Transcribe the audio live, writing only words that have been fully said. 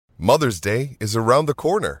Mother's Day is around the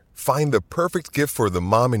corner. Find the perfect gift for the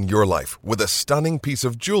mom in your life with a stunning piece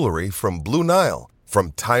of jewelry from Blue Nile.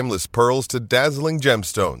 From timeless pearls to dazzling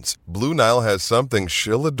gemstones, Blue Nile has something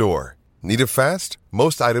she'll adore. Need it fast?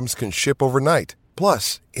 Most items can ship overnight.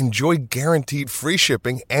 Plus, enjoy guaranteed free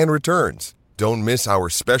shipping and returns. Don't miss our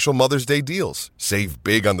special Mother's Day deals. Save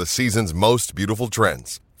big on the season's most beautiful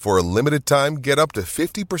trends. For a limited time, get up to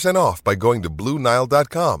 50% off by going to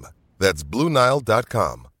BlueNile.com. That's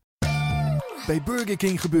BlueNile.com. Bij Burger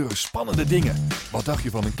King gebeuren spannende dingen. Wat dacht je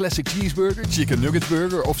van een classic cheeseburger, chicken nugget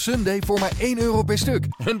burger of sundae voor maar €1 per stuk?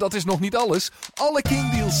 En dat is nog niet alles. Alle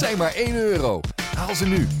King deals zijn maar €1. Haal ze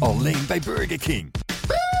nu, alleen bij Burger King.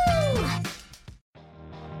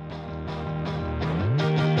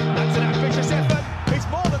 That's an ambitious effort. It's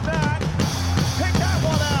more than that. Pick that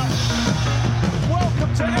one out.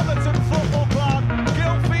 Welcome to Everton Football Club,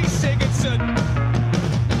 Gylfi Sigurdsson.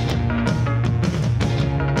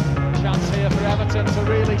 Chance here for Everton to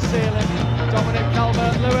really seal it. Dominic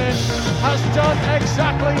Calvert-Lewin has done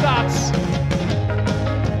exactly that.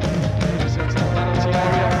 Davis into the penalty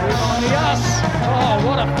area. Ruben Dias. Oh,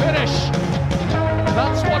 what a finish.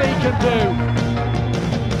 That's what he can do.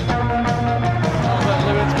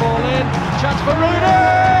 Calvert-Lewin's ball in. Chance for Rooney.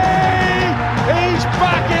 He's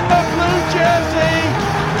back in the blue jersey.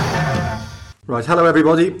 Right, hello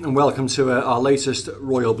everybody and welcome to our latest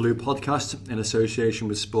Royal Blue podcast in association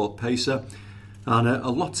with Sport Pacer, and a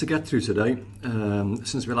lot to get through today.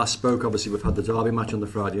 Since we last spoke, obviously we've had the Derby match on the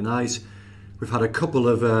Friday night, we've had a couple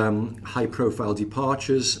of high profile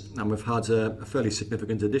departures, and we've had a fairly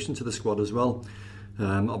significant addition to the squad as well.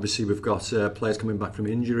 Obviously we've got players coming back from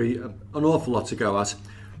injury, an awful lot to go at,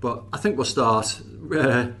 but I think we'll start.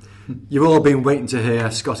 You've all been waiting to hear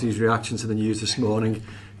Scotty's reaction to the news this morning.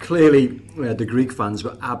 Clearly, the Greek fans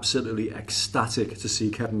were absolutely ecstatic to see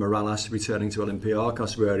Kevin Mirallas returning to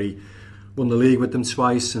Olympiacos, where he won the league with them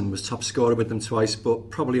twice and was top scorer with them twice, but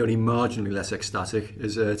probably only marginally less ecstatic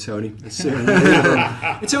is Tony. It's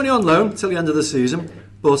only on loan till the end of the season,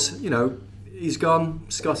 but, you know, he's gone.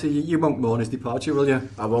 Scotty, you won't mourn his departure, will you?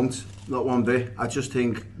 I won't, not one bit. I just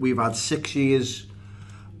think we've had 6 years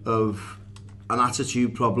of an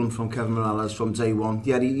attitude problem from Kevin Mirallas from day one.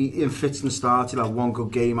 Yeah, he in fits and starts, he'll have one good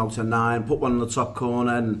game out of 9, put one in the top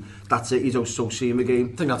corner, and that's it. You don't still see him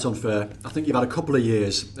again. I think that's unfair. I think you've had a couple of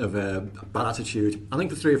years of bad attitude. I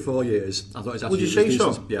think for 3 or 4 years, I thought his attitude. Would you say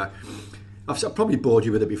decent. so? Yeah. I've probably bored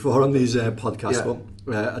you with it before on these podcasts, but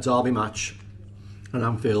a Derby match at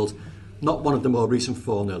Anfield, not one of the more recent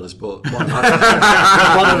 4-0ers, but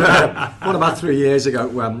one about 3 years ago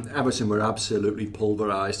when Everton were absolutely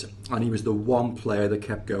pulverised, and he was the one player that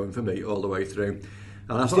kept going for me all the way through.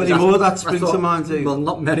 And I thought any more that springs to mind, do you? Well,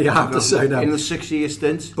 not many, I have to say now. In the 6-year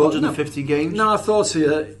stint, 150 games. No, I thought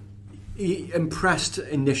he impressed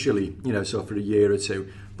initially, you know, so for a year or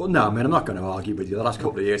two. But no, I mean, I'm not going to argue with you. The last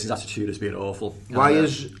couple of years, his attitude has been awful. Why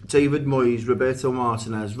is David Moyes, Roberto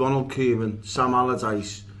Martinez, Ronald Koeman, Sam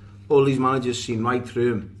Allardyce, all these managers seen right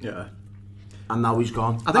through him? Yeah. And now he's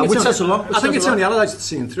gone. I think it's only Allardyce that's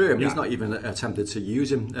seen through him. Yeah. He's not even attempted to use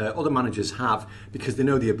him. Other managers have, because they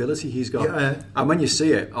know the ability he's got. Yeah. And when you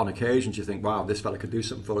see it on occasions, you think, wow, this fella could do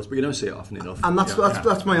something for us, but you don't see it often enough. And that's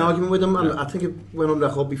my argument with him, and I think it went on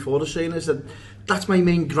record before the saying is that that's my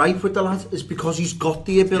main gripe with the lad, is because he's got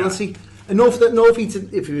the ability. Yeah. Enough that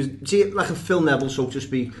if he was like a Phil Neville, so to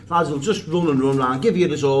speak, lads will just run around, give you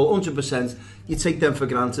his all, 100%. You take them for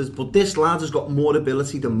granted, but this lad has got more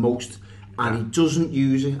ability than most, and he doesn't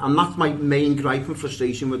use it, and that's my main gripe and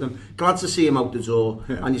frustration with him. Glad to see him out the door,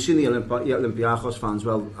 and you've seen the Olympiacos fans.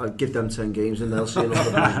 Well, I'll give them 10 games and they'll see it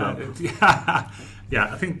as well. Yeah,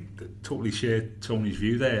 I think totally share Tony's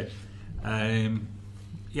view there.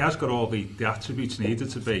 He has got all the attributes needed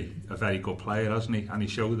to be a very good player, hasn't he? And he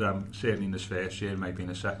showed them certainly in his first year, maybe in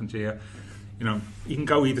his second year. You know, he can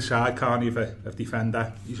go either side, can't he, of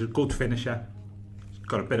defender. He's a good finisher. He's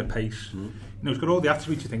got a bit of pace. You know, he's got all the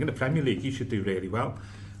attributes you think in the Premier League he should do really well.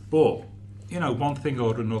 But, you know, one thing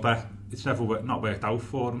or another, it's never not worked out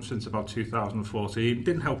for him since about 2014.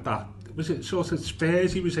 Didn't help that. Was it sort of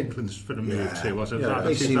Spurs he was England's for a move to, was it? Yeah,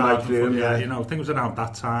 they seemed like him, yeah, you know, things around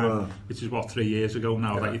that time, wow. Which is what, 3 years ago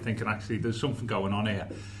now, that you're thinking actually there's something going on here.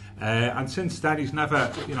 And since then he's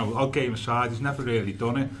never, you know, odd game aside, he's never really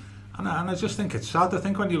done it. And I just think it's sad. I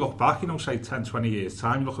think when you look back, you know, say 10, 20 years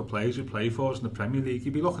time, you look at players who play for us in the Premier League,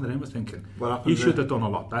 you'd be looking at him and thinking, he should have done a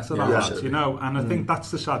lot better than that, you know. And I think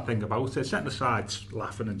that's the sad thing about it, setting aside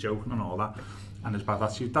laughing and joking and all that, and his bad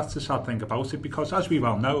attitude, that's the sad thing about it, because as we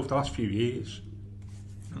well know, over the last few years,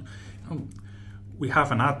 we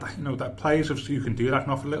haven't had that, that players who can do that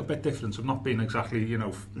can offer a little bit difference of not being exactly,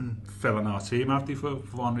 filling our team out for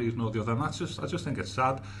one reason or the other. And I just think it's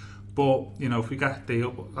sad. But, if we get a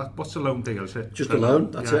deal, what's a loan deal? Is it just a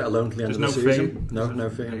loan? That's it, a loan to the end of the season. No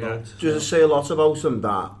fee involved. Just say a lot about him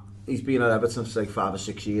that he's been at Everton for like 5 or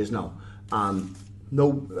 6 years now. And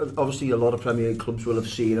obviously a lot of Premier League clubs will have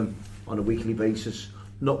seen him on a weekly basis.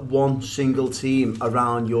 Not one single team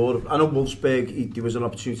around Europe. I know Wolfsburg, there was an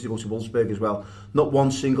opportunity to go to Wolfsburg as well. Not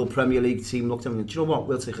one single Premier League team looked at him and, do you know what,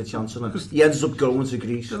 we'll take a chance on him. He ends up going to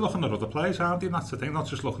Greece. They're looking at other players, aren't they? And that's the thing, not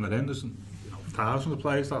just looking at him. There's thousands of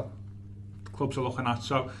players that clubs are looking at.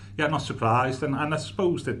 So, yeah, not surprised. And I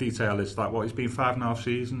suppose the detail is that, he's been 5.5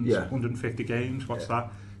 seasons, 150 games, what's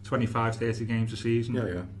that? 25, 30 games a season.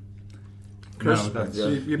 Yeah. Chris,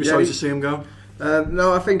 you'd be sorry to see him go?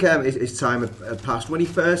 No, I think his time had passed. When he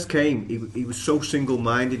first came, he was so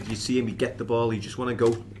single-minded. You see him, he'd get the ball, he just want to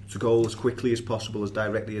go to goal as quickly as possible, as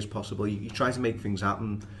directly as possible. He tries to make things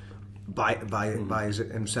happen by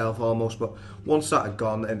himself almost. But once that had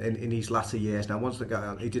gone, and in his latter years now, once that got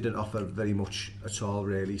on, he didn't offer very much at all,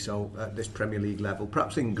 really. So at this Premier League level,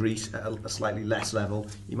 perhaps in Greece at a slightly less level,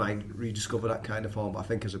 you might rediscover that kind of form. But I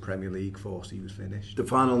think as a Premier League force, he was finished. The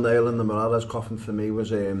final nail in the Morales coffin for me was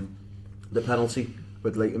the penalty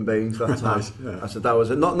with Leighton Baines that time. Nice, yeah. I said that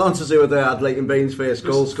was it. Not to do with that. Leighton Baines' first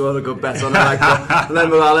goal, scored a good bet on it like that. And then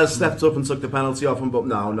Morales stepped up and took the penalty off him. But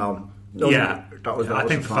no. Yeah, that was I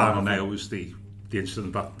think the final nail was the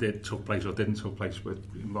incident that took place or didn't take place with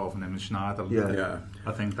involving him and Schneider. Yeah.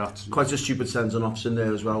 I think that's quite a stupid sending off in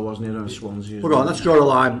there as well, wasn't he? Swansea. Well, go on, let's draw a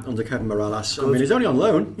line under Kevin Morales. I mean, he's only on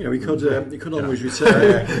loan. He could always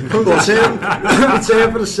return. But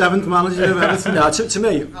return for the 7th manager of Everton. No, to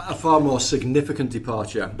me, a far more significant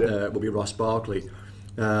departure will be Ross Barkley,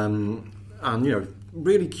 and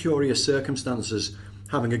really curious circumstances.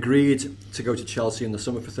 Having agreed to go to Chelsea in the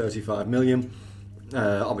summer for 35 million,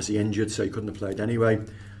 obviously injured, so he couldn't have played anyway.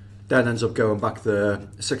 Then ends up going back there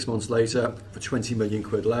 6 months later for 20 million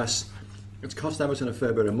quid less. It's cost Everton a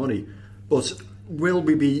fair bit of money, but will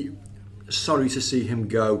we be sorry to see him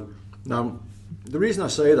go? Now, the reason I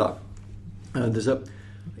say that,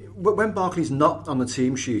 when Barkley's not on the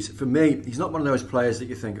team sheet, for me, he's not one of those players that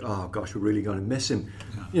you think, oh gosh, we're really going to miss him.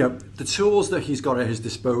 Yeah. The tools that he's got at his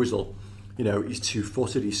disposal. He's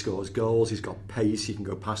 2-footed, he scores goals, he's got pace, he can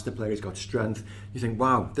go past the player, he's got strength. You think,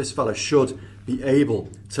 wow, this fella should be able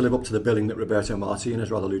to live up to the billing that Roberto Martinez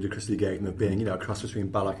rather ludicrously gave him of being, a cross between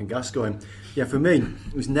Ballack and Gascoigne. Yeah, for me,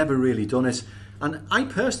 he's never really done it. And I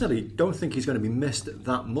personally don't think he's going to be missed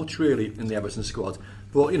that much, really, in the Everton squad.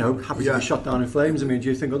 But, happy to be shot down in flames. I mean, do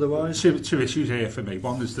you think otherwise? Two issues here for me.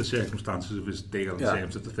 One is the circumstances of his deal in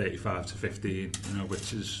terms of the 35 to 15,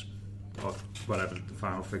 which is... or whatever the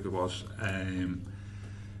final figure was,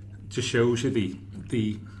 just shows you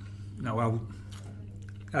the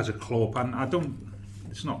as a club, and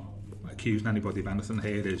it's not accusing anybody of anything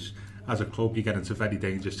here, is as a club you get into very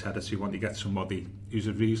dangerous territory when you get somebody who's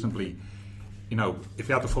a reasonably, if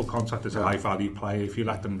you have the full contract as a high value player, if you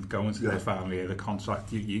let them go into their final year of the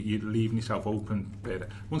contract, you're leaving yourself open, I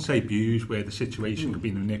wouldn't say abuse, where the situation could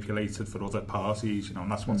be manipulated for other parties,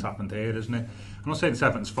 and that's what's happened here, isn't it? I'm not saying it's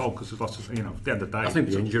Everton's fault, because there's lots of, at the end of the day, I think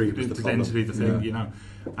the injury was the problem. The thing,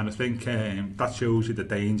 and I think that shows you the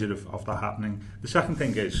danger of that happening. The second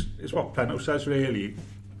thing is what Pleno says, really,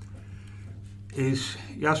 is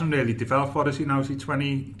he hasn't really developed. What is he now? Is he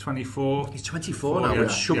 24? He's 24 now,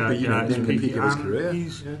 which should be in the peak of his career.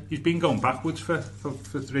 He's been going backwards for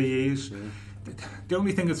 3 years. Yeah. The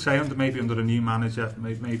only thing I'd say maybe under a new manager,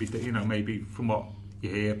 maybe from what you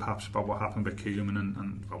hear perhaps about what happened with Koeman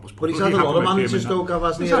and what was. But he's had a lot of managers though,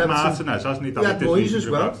 hasn't he? He's had Martinez, hasn't he? He had Moyes as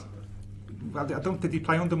well. Well, did he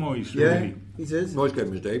play under Moyes? Yeah, really? he did. Moyes gave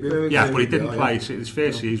him his debut. Yeah, but he didn't play. His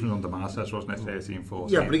first season was under Martinez, wasn't it? 13-14.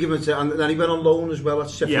 Yeah, but he gave him and then he went on loan as well at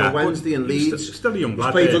Sheffield Wednesday and Leeds. Still a young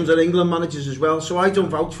lad. He's played under England managers as well, so I don't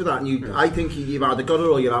vouch for that. And I think you've either got it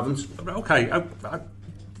or you haven't. Okay,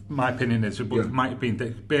 my opinion is it might have been.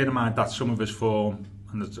 Bear in mind that some of his form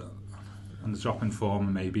and the drop in form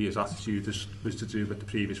and maybe his attitude was to do with the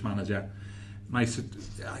previous manager.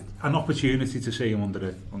 An opportunity to see him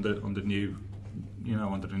under new,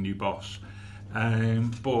 under the new boss.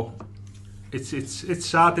 But it's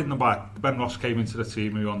sad in the back when Ross came into the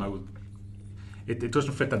team. We all know it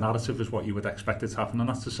doesn't fit the narrative as what you would expect it to happen, and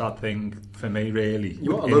that's the sad thing for me, really.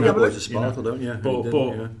 You want a load of boys to sparkle, don't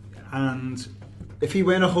you? And if he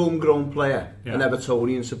weren't a homegrown player, an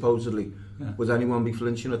Evertonian supposedly, would anyone be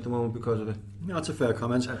flinching at the moment because of it? No, that's a fair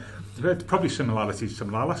comment. Probably similarities in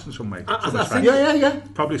some way. I think, yeah.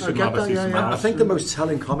 Probably similarities. I think the most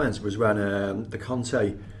telling comment was when the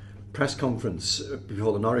Conte press conference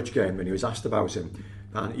before the Norwich game, and he was asked about him,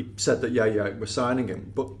 and he said that we're signing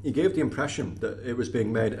him, but he gave the impression that it was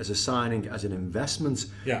being made as a signing, as an investment,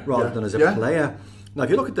 rather than as a player. Now, if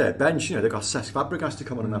you look at their bench, they've got Cesc Fabregas to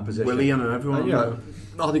come on in that position, Willian and everyone.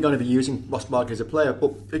 Are they going to be using Ross Barkley as a player?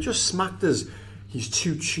 But it just smacked us. He's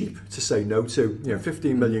too cheap to say no to.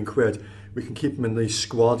 15 million quid. We can keep him in the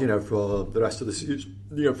squad, for the rest of the season,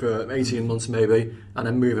 for 18 months maybe, and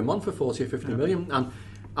then move him on for 40 or 50 million. And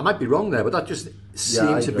I might be wrong there, but that just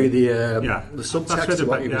seemed to be the subtext of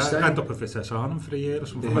what he was saying. End up with Vitesse Arnhem for a year or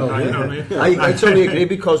something like that. I totally agree,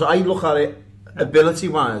 because I look at it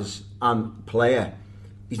ability-wise and player.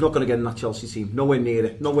 He's not going to get in that Chelsea team. Nowhere near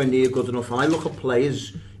it. Nowhere near good enough. And I look at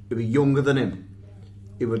players who were younger than him,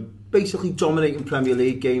 who were basically dominating Premier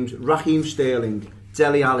League games. Raheem Sterling,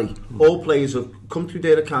 Dele Alli, all players have come through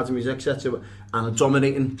their academies, etc., and are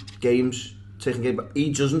dominating games, taking games. But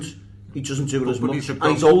he doesn't do it as much. And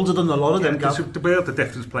he's older than a lot of them guys. The world the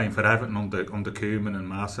difference playing for Everton under Koeman and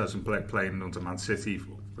Marcel and playing under Man City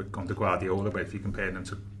under Guardiola, but if you compare them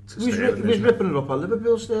to Sterling. He was ripping it up at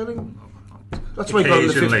Liverpool, Sterling. That's why he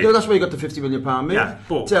got the £50 million move. Yeah,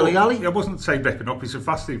 but Dele Alli. I wasn't saying ripping up. He's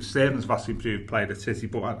Sterling's vastly improved player at City,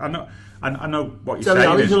 but I know what you're saying. Dele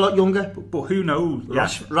Alli's a lot younger. But who knows?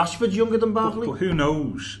 Rashford's younger than Barkley. But who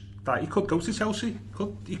knows that he could go to Chelsea?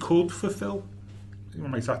 He could fulfil. He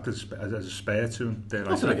might act as a spare to him.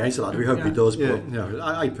 Nothing against that. We hope he does. But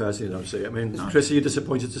I personally don't see it. I mean, Chris, are you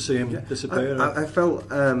disappointed to see him disappear? I felt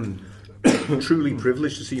truly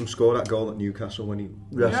privileged to see him score that goal at Newcastle when he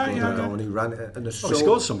scored that goal, and he ran it. And he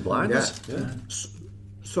scored some blinders.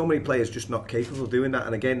 So many players just not capable of doing that,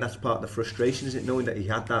 and again, that's part of the frustration, isn't it? Knowing that he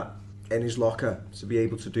had that in his locker to be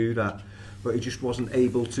able to do that, but he just wasn't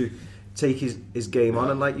able to take his game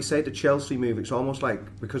on. And like you say, the Chelsea move, it's almost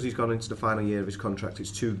like because he's gone into the final year of his contract,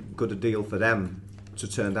 it's too good a deal for them to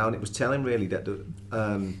turn down. It was telling really that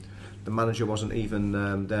the manager wasn't even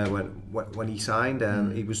there when he signed.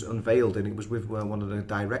 He was unveiled, and it was with one of the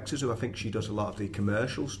directors who I think she does a lot of the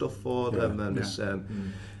commercial stuff for them. And this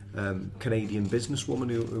Canadian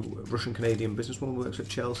businesswoman, Russian Canadian businesswoman, works at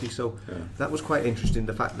Chelsea. So that was quite interesting.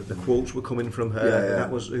 The fact that the quotes were coming from her. That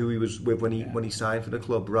was who he was with when he signed for the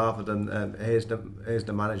club, rather than here's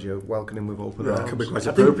the manager welcoming him with open arms. Could be quite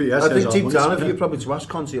appropriate. I think deep down, if you probably to ask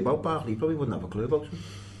Conte about Barkley, he probably wouldn't have a clue about him.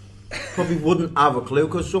 Probably wouldn't have a clue,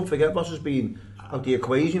 because don't forget, Ross has been out the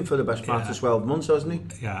equation for the best part of 12 months, hasn't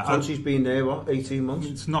he? Yeah. Conte's been there, 18 months?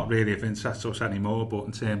 It's not really of interest to us anymore, but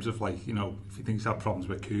in terms of, if you think he's had problems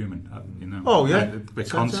with Koeman, Oh, yeah. With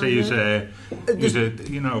Conte, who's a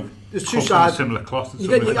there's two sides. Similar cloth.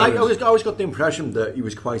 I always got the impression that he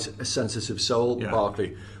was quite a sensitive soul,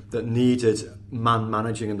 Barkley, that needed man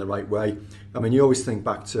managing in the right way. I mean, you always think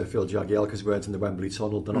back to Phil Jagielka's words in the Wembley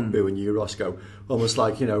Tunnel, they're not booing you, Roscoe. Almost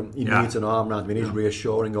like, he needs an arm around him, he's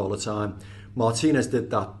reassuring all the time. Martinez did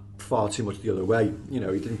that far too much the other way. He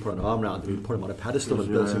didn't put an arm around him, he put him on a pedestal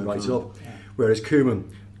and built him right up. Whereas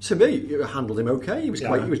Koeman, to me, handled him okay. He was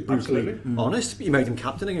brutally honest. He made him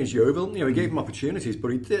captain against Yeovil. He gave him opportunities, but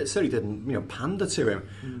he certainly didn't, pander to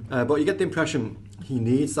him. But you get the impression he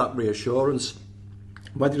needs that reassurance.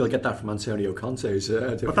 Whether you'll get that from Antonio Conte is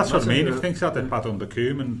but that's what I mean. If things had bad under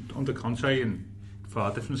Koeman, under Conte, in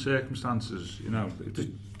far different circumstances, it's a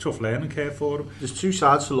tough learning curve for him. There's two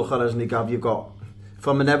sides to look at, isn't it, Gav? You've got,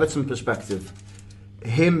 from an Everton perspective,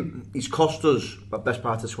 he's cost us the best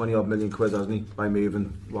part of 20 odd million quid, hasn't he, by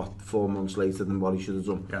moving 4 months later than what he should have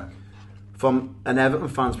done. Yeah. From an Everton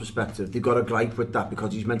fan's perspective, they've got a gripe with that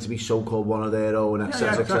because he's meant to be so-called one of their own,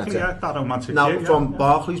 etc. That romantic now, view, from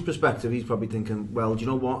Barkley's perspective, he's probably thinking, well, do you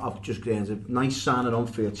know what? I've just gained a nice signing on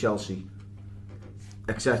for Chelsea,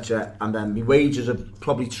 etc. And then my wages have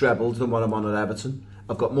probably trebled than what I'm on at Everton.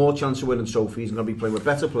 I've got more chance of winning trophies and going to be playing with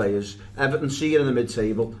better players. Everton see it in the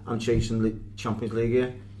mid-table. I'm chasing the Champions League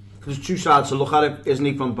here. There's two sides to look at it, isn't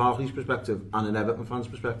he, from Barkley's perspective and an Everton fan's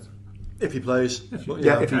perspective? If he plays. If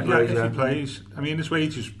he plays. I mean, his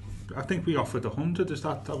wages, I think we offered 100.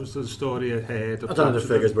 That was the story I heard. I don't know the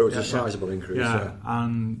figures, but it was a sizable increase.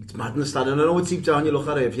 And it's madness that. And I know deep down you look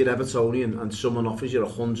at it, if you're Evertonian and someone offers you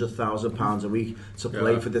 £100,000 a week to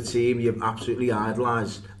play for the team you absolutely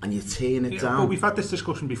idolise, and you turn it down. But we've had this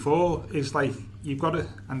discussion before. It's like you've got to,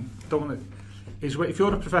 and don't want to. Is if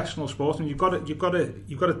you're a professional sportsman, you've got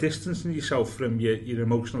to distance yourself from your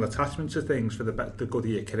emotional attachment to things for the good of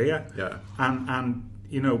your career. Yeah. And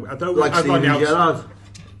I don't like Steven Gerrard.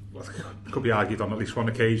 Could be argued on at least one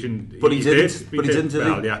occasion. But he didn't.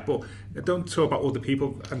 Well, yeah. But I don't talk about other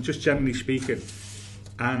people. And just generally speaking,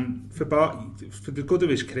 and for the good of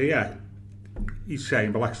his career, he's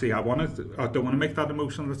saying, well, actually, I don't want to make that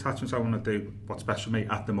emotional attachment. I want to do what's best for me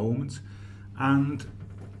at the moment. And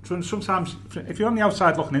sometimes, if you're on the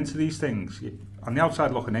outside looking into these things, on the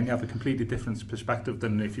outside looking in, you have a completely different perspective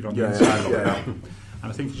than if you're on the inside looking out.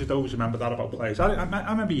 And I think you should always remember that about players. I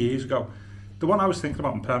remember years ago, the one I was thinking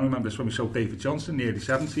about, and I remember this when we sold David Johnson in the early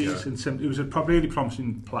 70s. And he was a really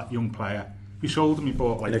promising young player. We sold him, he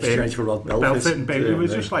bought like exchange for Rod Belfit and Bailey. He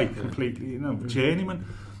was just like completely, journeyman.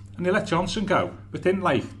 And they let Johnson go within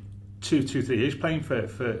like 2-3 years playing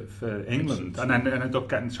for England, and then ended up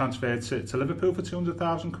getting transferred to Liverpool for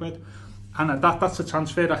 £200,000. And that's a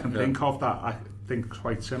transfer I can think of that I think is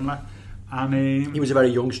quite similar. And he was a very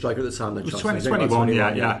young striker at the time. He was 21,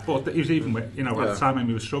 yeah. But he was even, at the time when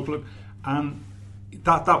we were struggling, and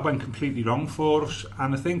that went completely wrong for us.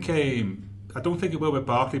 And I think I don't think it will with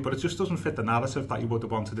Barkley, but it just doesn't fit the narrative that you would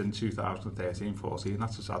have wanted in 2013-14.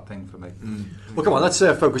 That's a sad thing for me. Well, come on, let's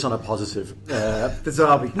focus on a positive. The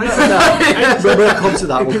derby. We'll come to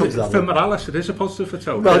that. For Morales, it is a positive for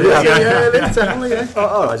Toby. Well, Definitely.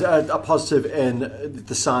 All right, a positive in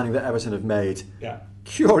the signing that Everton have made. Yeah.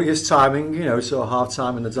 Curious timing, so half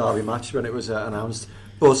time in the derby match when it was announced.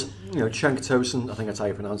 But Cenk Tosun, I think that's how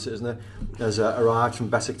you pronounce it, isn't it? Has arrived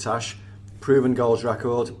from Besiktas. Proven goals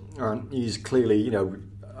record, and he's clearly,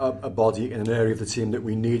 a body in an area of the team that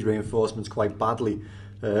we need reinforcements quite badly.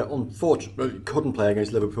 Unfortunately, couldn't play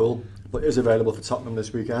against Liverpool, but is available for Tottenham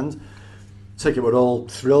this weekend. Take it we're all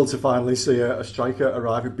thrilled to finally see a striker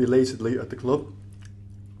arrive belatedly at the club.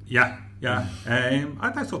 Yeah.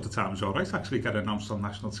 I thought the time was all right. Actually, get announced on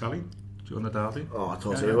national telly during the derby. Oh, I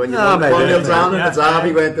thought when you won 1-0 down in the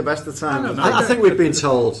derby, weren't the best of times. I think we've been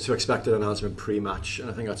told to expect an announcement pre-match, and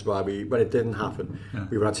I think that's why when it didn't happen,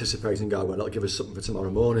 we were anticipating going, well, it'll give us something for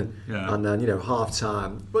tomorrow morning, and then half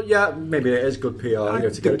time. But maybe it is good PR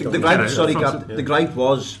to get it done. The gripe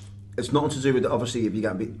was, it's nothing to do with obviously if you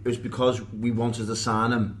get it was because we wanted to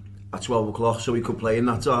sign him at 12 o'clock so he could play in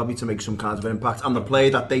that derby to make some kind of impact, and the player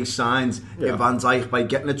that they signed in Van Dijk, by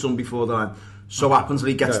getting it done before that, so happens that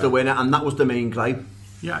he gets the winner, and that was the main gripe.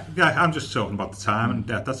 Yeah, I'm just talking about the time, and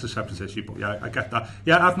that's a separate issue, but I get that.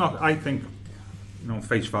 I think,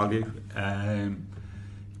 face value,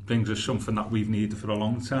 brings us something that we've needed for a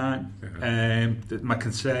long time. My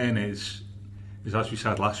concern is as we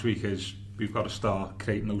said last week, is we've got to start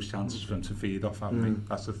creating those chances for him to feed off, haven't we?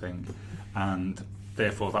 That's the thing. And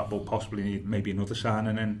therefore that will possibly need maybe another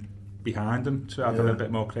signing in behind him to add a little bit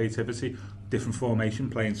more creativity, different formation,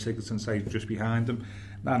 playing Sigurdsson say just behind him,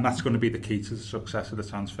 and that's going to be the key to the success of the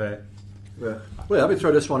transfer. Well, let me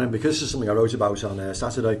throw this one in, because this is something I wrote about on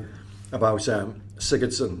Saturday about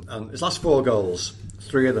Sigurdsson, and his last 4 goals,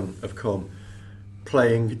 3 of them have come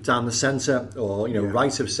playing down the centre or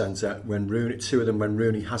right of centre, when Rooney, 2 of them when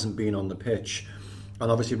Rooney hasn't been on the pitch.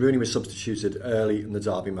 And obviously Rooney was substituted early in the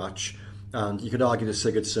derby match, and you could argue that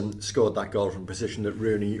Sigurdsson scored that goal from a position that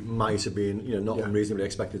Rooney might have been not unreasonably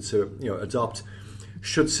expected to adopt.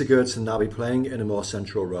 Should Sigurdsson now be playing in a more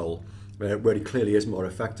central role where he clearly is more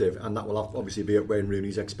effective, and that will obviously be at Wayne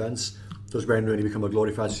Rooney's expense? Does Wayne Rooney become a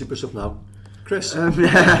glorified super sub now? Chris?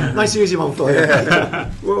 Nice easy one for you.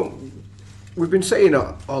 Well, we've been saying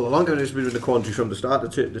all along, and it's been in the quandary from the start,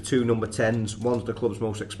 the two number 10s, one's the club's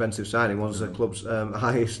most expensive signing, one's the club's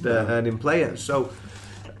highest earning player. So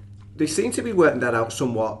they seem to be working that out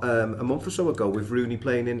somewhat a month or so ago, with Rooney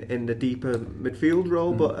playing in the deeper midfield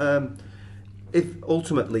role. But if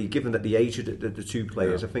ultimately, given that the age of the two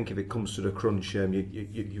players, I think if it comes to the crunch,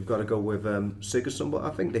 you've got to go with Sigurdsson, but I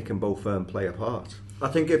think they can both play a part. I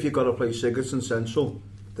think if you've got to play Sigurdsson central,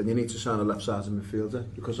 then you need to sign a left-sided midfielder,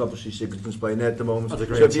 because obviously Sigurdsson's playing there at the moment. So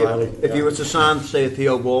if you were to sign, say, a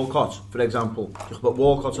Theo Walcott, for example, you could put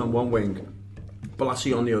Walcott on one wing,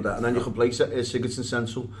 Balassi on the other, and then you could play Sigurdsson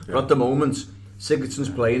central. But at the moment, Sigurdsson's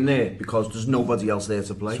playing there because there's nobody else there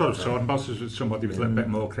to play. So I was talking about with somebody with a little bit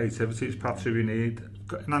more creativity is perhaps who we need.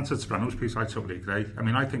 In answer to Brano's piece, I totally agree. I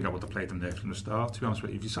mean, I think I would have played them there from the start, to be honest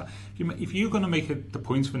with you. If you're going to make the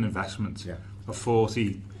point of an investment of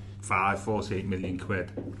 48 million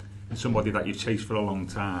quid in somebody that you've chased for a long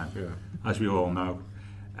time, as we all know,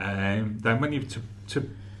 then when you to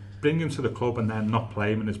bring him to the club and then not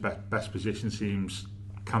play him in his best position seems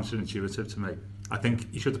counterintuitive to me. I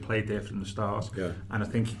think he should have played there from the start, and I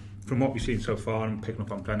think from what we've seen so far, and picking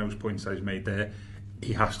up on Breno's points that he's made there,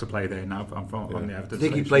 he has to play there now on the evidence. I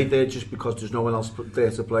think he played there just because there's no one else there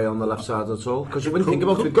to play on the left side at all. Because when you think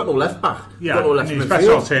about it, we've got no left back. Yeah, got no left his best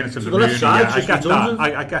alternative to Rooney.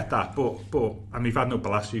 I get that. But and we've had no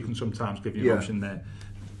Balassi, you can sometimes give you an option there.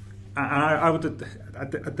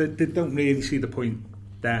 They don't really see the point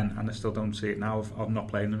then, and I still don't see it now, of not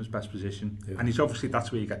playing in his best position. And he's obviously,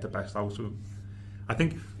 that's where you get the best out of him. I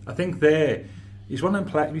think there, he's one of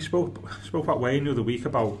them players. We spoke about Wayne the other week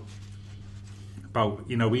about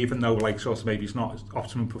even though like sort of maybe it's not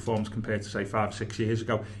optimum performance compared to say 5-6 years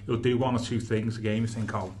ago, he'll do one or two things a game. You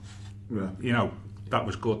think, that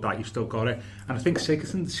was good, that you've still got it. And I think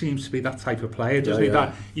Sigurdsson seems to be that type of player, doesn't he?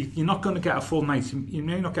 That you're not going to get a full 90. You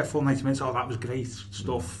may not get full 90 minutes. Oh, that was great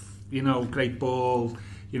stuff. Great ball.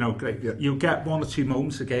 Great. Yeah. You'll get one or two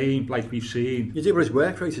moments a game, like we've seen. You do, but his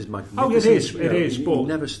work rate is magnificent. Oh, it is. He But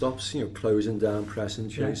never stops. Closing down, pressing,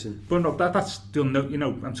 chasing. Yeah. But no, that's still no.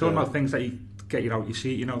 I'm talking about things that you get you out your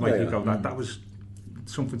seat. That was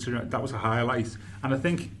something that was a highlight. And I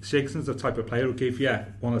think Sigurdsson's the type of player who'll give you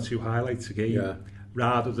one or two highlights a game,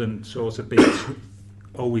 rather than sort of being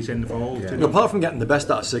always involved. Apart from getting the best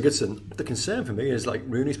out of Sigurdsson, the concern for me is like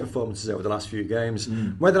Rooney's performances over the last few games.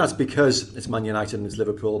 Whether that's because it's Man United and it's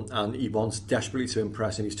Liverpool and he wants desperately to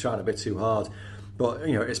impress and he's trying a bit too hard, but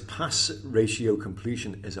his pass ratio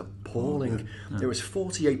completion is appalling. It was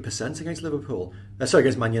 48% against Liverpool.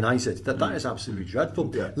 Against Man United. That is absolutely dreadful.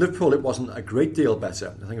 Liverpool, it wasn't a great deal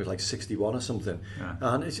better. I think it was like 61 or something.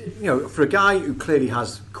 And it's, for a guy who clearly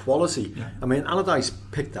has quality, I mean, Allardyce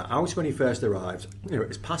picked that out when he first arrived.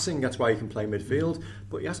 His passing, that's why he can play midfield,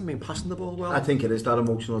 but he hasn't been passing the ball well. I think it is that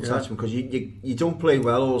emotional attachment, because you don't play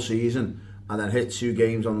well all season and then hit 2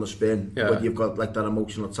 games on the spin, but you've got like that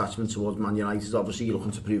emotional attachment towards Man United. Obviously, you're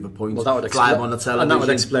looking to prove a point. Well, that would live on the television, and that would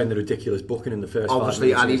explain the ridiculous booking in the first.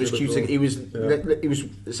 Obviously, and he was cuting. He was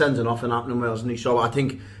sending off and happening, wasn't he? So I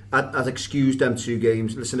think I'd excuse them 2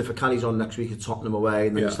 games. Listen, if it carries on next week at Tottenham away,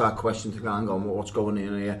 and then you start questioning, hang on, what's going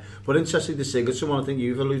on here? But interesting to Sigurdsson, one I think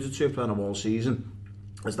you've alluded to playing all season,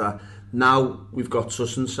 is that now we've got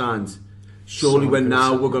Sussen signed. Surely, we're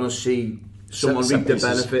going to see someone reap the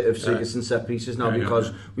benefit of Sigurdsson's set pieces now,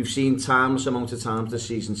 because we've seen timeless amount of times this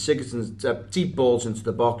season Sigurdsson's deep balls into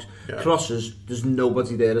the box, crosses, there's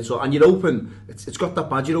nobody there at all, and you're open. It's got that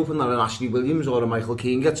bad, you're open that an Ashley Williams or a Michael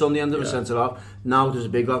Keane gets on the end of a centre half. Now there's a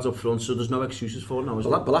big lad up front, so there's no excuses for it now.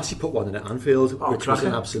 Balassi put one in at Anfield, which was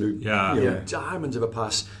an absolute diamond of a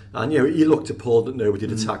pass, and he looked appalled that nobody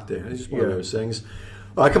had attacked it. It's just one of those things.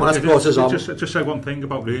 All right, come on, let's put us on. Just say one thing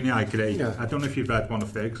about Rooney, I agree. I don't know if you've read one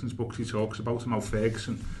of Ferguson's books. He talks about him, how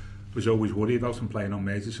Ferguson was always worried about him playing on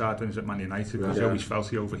Merseyside when he was at Man United, because he always felt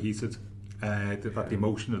he overheated. That the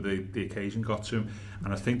emotion of the occasion got to him,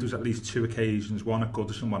 and I think there was at least 2 occasions, one at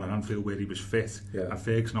Goodison, one at Anfield, where he was fit, and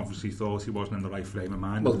Ferguson obviously thought he wasn't in the right frame of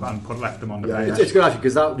mind, and left him on the bench. It's good actually,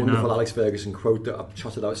 because that wonderful Alex Ferguson quote that I've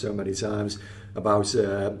trotted out so many times about it's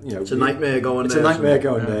a nightmare going there. It's a nightmare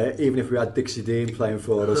going there, even if we had Dixie Dean playing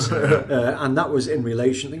for us. And that was in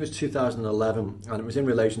relation, I think it was 2011, and it was in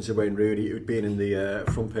relation to Wayne Rooney, who'd been in the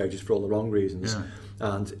front pages for all the wrong reasons.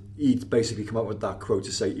 And he'd basically come up with that quote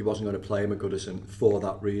to say he wasn't going to play him at Goodison for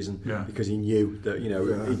that reason, because he knew that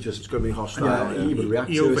he just it's going to be hostile. He would react.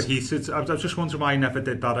 He overheated. I was just wondering why he never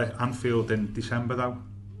did that at Anfield in December though,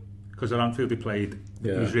 because at Anfield he played. He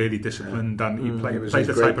was really disciplined, and he played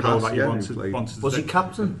the type of role that he wanted. Was he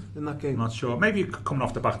captain in that game? I'm not sure. Maybe coming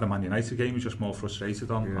off the back of the Man United game, he was just more frustrated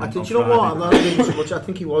on. I think I'm not thinking so much. I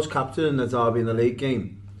think he was captain in the Derby in the league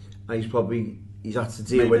game, and he's had to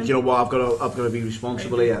deal with, I've got to be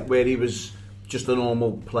responsible here, where he was just a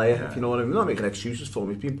normal player, if you know what I mean. I'm not making excuses for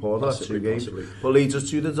him, he's been poor the last 2 games. But leads us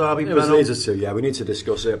to the Derby. It leads us to, we need to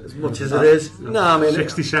discuss it. As much as it is. No, I mean...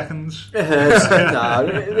 60 seconds. It hurts.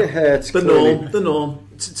 It hurts. The norm.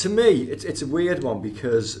 To me, it's a weird one,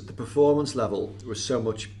 because the performance level was so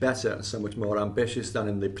much better and so much more ambitious than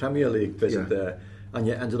in the Premier League visit there, and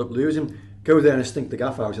you ended up losing. Go there and stink the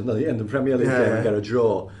gaff out in the Premier League game and get a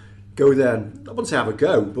draw. Go there and, I wouldn't say have a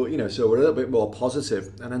go, but so we're a little bit more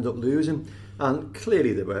positive and end up losing. And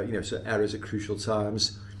clearly there were errors at crucial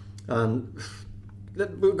times, and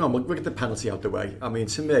we'll get the penalty out the way. I mean,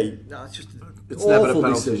 to me, it's never a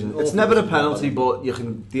penalty. Decision. It's never a penalty, but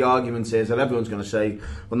the argument is that everyone's going to say,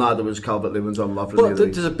 well, neither was Calvert-Lewin's on Lovren. But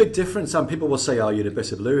there's a big difference, and people will say, you're a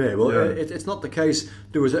bit of blue here. Well, it's not the case.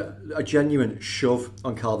 There was a genuine shove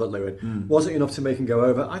on Calvert-Lewin. Was it enough to make him go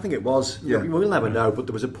over? I think it was. We'll never know, but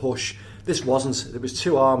there was a push. This wasn't. There was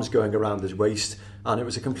 2 arms going around his waist, and it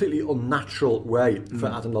was a completely unnatural way for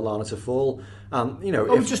Adam Lallana to fall. And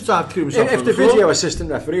if the video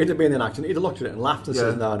assistant referee had been enacting, he'd have looked at it and laughed and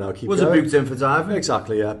said, "No, keep going." Was it booked in for diving?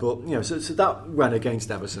 Exactly, yeah. But so that went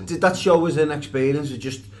against Everton. Did that show his inexperience?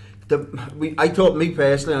 I thought, me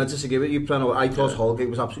personally, and I disagree with you, Preno, I thought Holgate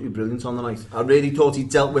was absolutely brilliant on the night. I really thought he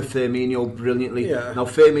dealt with Firmino brilliantly. Yeah. Now,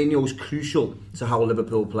 Firmino was crucial to how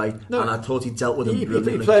Liverpool play, and I thought he dealt with him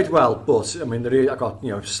brilliantly. He played well, but I mean, I got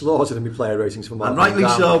slaughtered in my player ratings for marking him down. And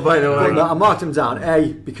rightly so, by the way. I marked him down,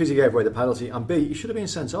 A, because he gave away the penalty, and B, he should have been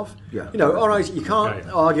sent off. Yeah. All right, you can't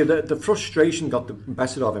argue that the frustration got the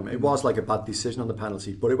better of him. It was like a bad decision on the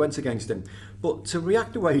penalty, but it went against him. But to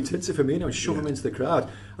react the way he did to Firmino and shove him into the crowd,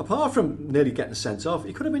 apart from nearly getting sent off,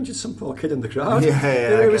 he could have injured some poor kid in the crowd.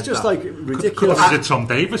 It was just like ridiculous. Could have Tom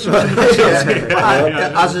Davis.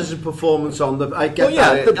 As is a performance on the... I get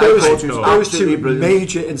that. Those two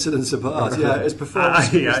major incidents apart, his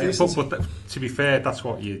performance. But to be fair, that's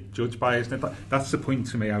what you judge by, isn't it? That's the point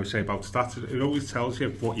to me, I would say, about stats. It always tells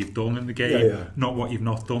you what you've done in the game, not what you've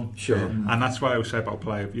not done. Sure. And that's why I would say about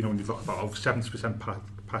player, when you talk about 70%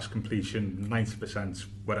 pass completion, 90%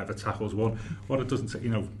 whatever tackles won. What it doesn't say,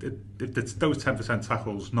 if it's those 10%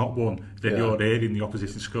 tackles not won, then you're aiding the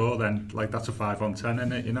opposition score, then that's a 5 on 10,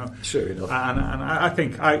 isn't it? Sure enough. And I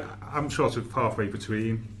think I'm sort of halfway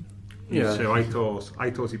between. So I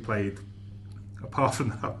thought he played, apart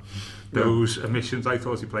from those omissions, I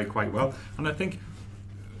thought he played quite well. And I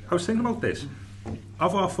was thinking about this.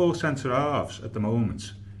 Of our 4 centre halves at the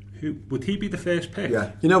moment, who would he be the first pick?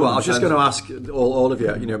 Yeah. You know what? I was just going to ask all of you,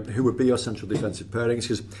 who would be your central defensive pairings?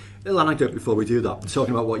 Because a little anecdote before we do that,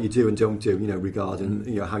 talking about what you do and don't do,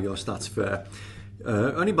 regarding how your stats fare.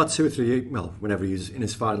 Only about 2 or 3 years, whenever he's in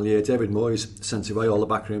his final year, David Moyes sent away all the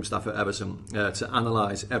backroom staff at Everton to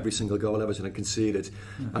analyse every single goal Everton had conceded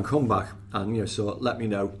and come back and so let me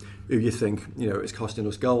know who you think is costing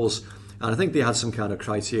us goals. And I think they had some kind of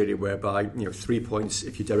criteria whereby 3 points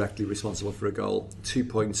if you're directly responsible for a goal, 2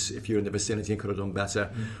 points if you're in the vicinity and could have done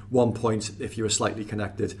better, 1 point if you were slightly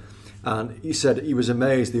connected. And he said he was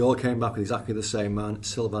amazed. They all came back with exactly the same man,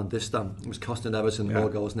 Sylvain Distin. It was costing Everton more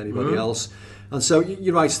goals than anybody else. And so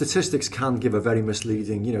you're right, statistics can give a very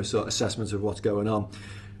misleading, sort of assessment of what's going on.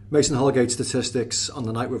 Mason Holgate's statistics on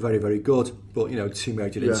the night were very, very good, but 2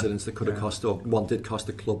 major incidents that could have cost, or one did cost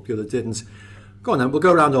the club, the other didn't. Go on then, we'll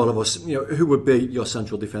go around all of us. Who would be your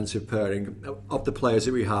central defensive pairing of the players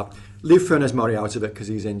that we have? Leave Funes Mori out of it because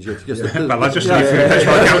he's injured. The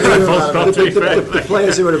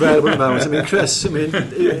players who are available at the moment. I mean, Chris,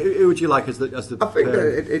 who would you like as the I think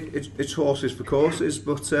it's horses for courses,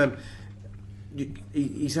 but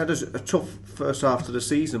he's had a tough first half of the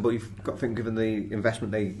season, but you've got to think, given the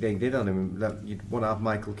investment they did on him, that you'd want to have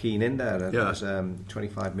Michael Keane in there as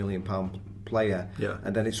 £25 million player,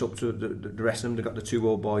 and then it's up to the rest of them. They've got the 2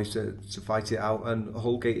 old boys to fight it out, and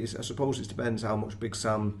Holgate I suppose it depends how much Big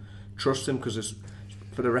Sam trusts him, because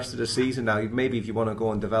for the rest of the season now, maybe if you want to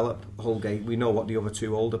go and develop Holgate, we know what the other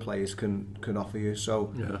 2 older players can offer you,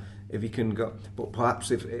 so if he can go, but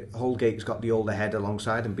perhaps if Holgate's got the older head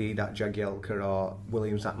alongside him, be that Jagielka or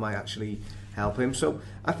Williams, that might actually help him. So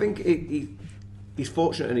I think he's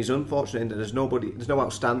fortunate and he's unfortunate in that there's no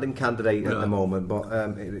outstanding candidate at the moment, but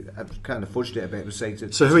I've kind of fudged it a bit to say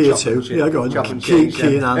to. So who are you 2? Yeah, go on.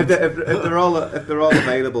 Keane and if they're all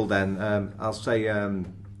available, then I'll say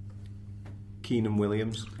Keane and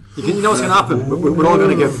Williams. You know what's going to happen? We're all going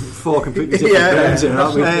to give 4 completely different names here,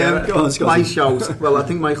 aren't we? Go on, Scott. My shout. Well, I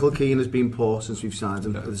think Michael Keane has been poor since we've signed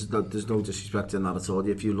him. There's no disrespect in that at all.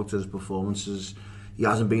 If you looked at his performances, he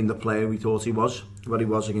hasn't been the player we thought he was. What he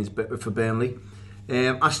was for Burnley.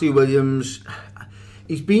 Ashley Williams,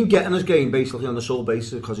 he's been getting his game basically on the sole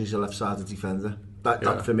basis because he's a left-sided defender.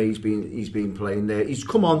 That for me, he's been playing there. He's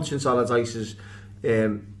come on since Allardyce has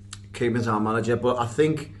came as our manager, but I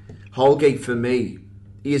think Holgate, for me,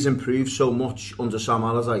 he has improved so much under Sam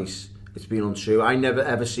Allardyce. It's been untrue. I never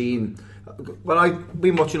ever seen. Well, I've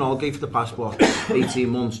been watching Holgate for the past 18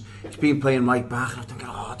 months. He's been playing right back, and I'm thinking,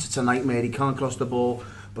 it's a nightmare. He can't cross the ball.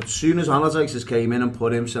 But as soon as Allardyce has came in and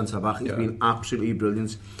put him centre back, he's been absolutely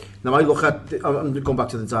brilliant. Now I look at, I'm going back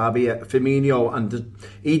to the derby, Firmino, and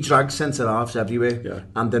he drags centre halves everywhere.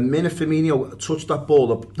 And the minute Firmino touched that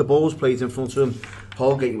ball, the ball was played in front of him.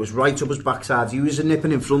 Holgate was right up his backside. He was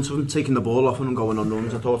nipping in front of him, taking the ball off him and going on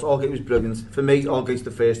runs. I thought Holgate was brilliant. For me, Holgate's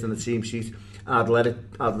the first in the team sheet. And I'd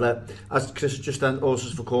let, as Chris just said,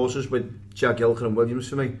 horses for courses with Jagielka and Williams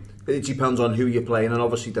for me. It depends on who you're playing, and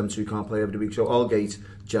obviously them 2 can't play every week. So Holgate,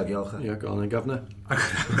 Jagielka. Yeah, go on then, Governor.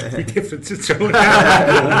 Be different to Tony.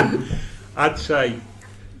 I'd say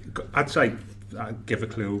I'd give a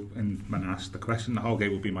clue in when asked the question.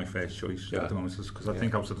 Holgate would be my first choice at the moment, because I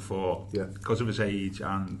think out of the 4, because of his age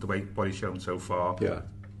and the way what he's shown so far,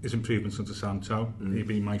 his improvements under Santo, he'd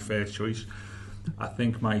be my first choice. I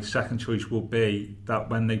think my second choice will be that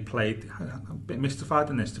when they played, I'm a bit mystified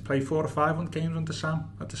in this, to play 4 or 5 games under Sam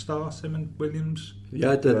at the start, him and Williams.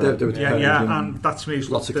 Yeah, they were and that to me is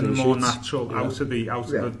lots looked of the more sheets. natural out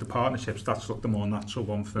of the partnerships. That's looked the more natural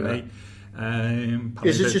one for me.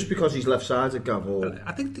 Is it just because he's left-sided, Gav?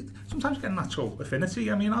 I think sometimes you get a natural affinity.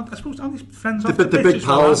 I mean, I suppose all these friends the big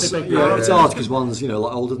pals. It's hard because one's a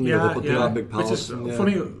lot older than the other, but they are big pals. Which is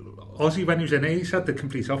funny. Ozzy, when he was in here, he said the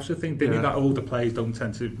complete opposite thing, didn't he? That older players don't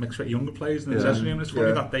tend to mix with younger players in the dressing room. It's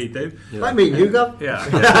funny that they do. Like me and you, Gav. Yeah.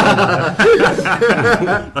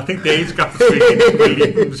 I think the age gap between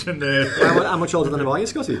Williams and... How much older than him are you,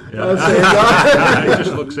 Scotty? Yeah. He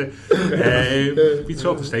just looks it. We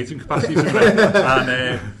talk the staging capacity and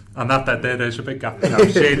that there's a big gap. No,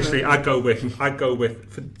 seriously, I'd go with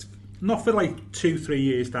not for like 2-3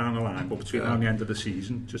 years down the line, but between now and the end of the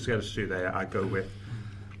season, just to get us through there, I'd go with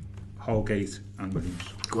Holgate and Williams.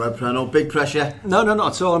 Go ahead, Preno. Big pressure. No,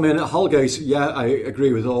 not at all. I mean, Holgate, I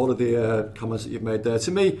agree with all of the comments that you've made there. To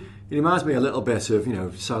me, it reminds me a little bit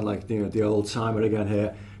of, sound like the old timer again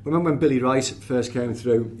here. Remember when Billy Wright first came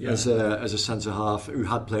through as a centre half who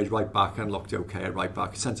had played right back and looked okay at right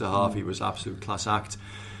back. Centre half, he was absolute class act.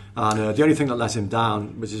 And the only thing that let him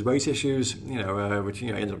down was his weight issues, which he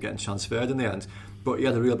ended up getting transferred in the end. But he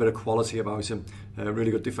had a real bit of quality about him, a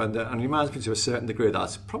really good defender, and he reminds me to a certain degree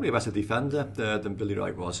that's probably a better defender than Billy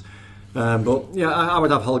Wright was. But I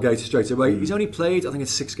would have Holgate straight away. He's only played, I think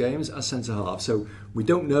it's 6 games as centre half, so we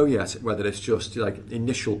don't know yet whether it's just like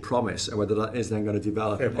initial promise or whether that is then going to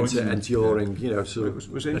develop into enduring, sort of.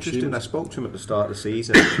 It was interesting. I spoke to him at the start of the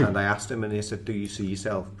season and I asked him, and he said, "Do you see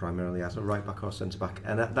yourself primarily as a right back or centre back?"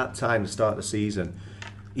 And at that time, the start of the season,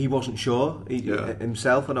 he wasn't sure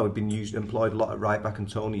himself. I know he'd been employed a lot at right back, and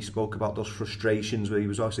Tony spoke about those frustrations where he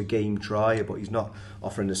was obviously a game trier, but he's not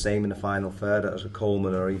offering the same in the final third as a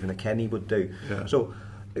Coleman or even a Kenny would do. So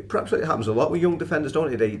perhaps it happens a lot with young defenders,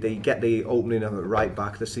 don't they? They get the opening of a right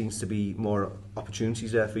back. There seems to be more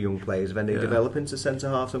opportunities there for young players, and then they develop into centre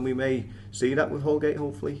halves, and we may see that with Holgate,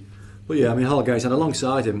 hopefully. Well, yeah, I mean, Holgate, and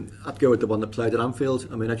alongside him, I'd go with the one that played at Anfield.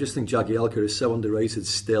 I mean, I just think Jagielka is so underrated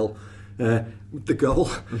still. The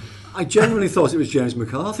goal, I genuinely thought it was James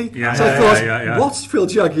McCarthy. I thought, what's Phil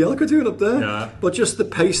Jagielka doing up there? Yeah. But just the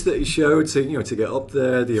pace that he showed to get up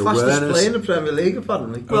there, the fastest awareness. Fastest player in the Premier League,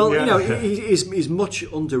 apparently. Well, he's much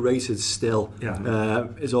underrated still.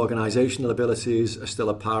 His organisational abilities are still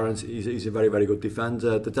apparent. He's a very, very good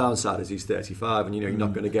defender. The downside is he's 35, and you're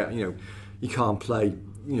not going to get, you can't play,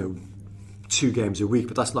 2 games a week,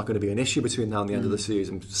 but that's not going to be an issue between now and the end of the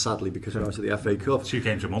season, sadly, because we're out of the FA Cup. 2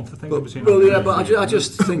 games a month, I think. But I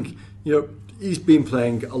just think, he's been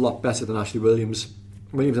playing a lot better than Ashley Williams.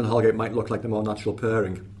 Williams and Holgate might look like the more natural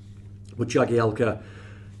pairing, but Jagielka,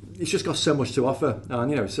 he's just got so much to offer,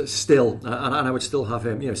 and still, and I would still have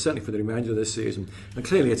him, certainly for the remainder of this season. And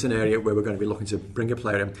clearly, it's an area where we're going to be looking to bring a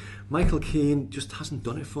player in. Michael Keane just hasn't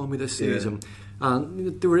done it for me this season.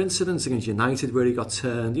 And there were incidents against United where he got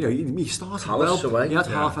turned. He started Palace well. Away. He had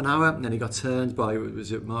half an hour, and then he got turned by,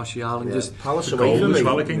 was it Martial? And just Palace away goal for as me.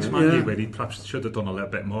 well against Man U, where he perhaps should have done a little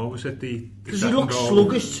bit more. Was it because he looked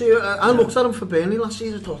sluggish too. I looked at him for Burnley last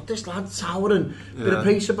season. I thought, this lad's towering, bit of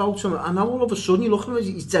pace about him, and now all of a sudden you look at him,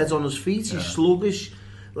 he's dead on his feet. He's sluggish,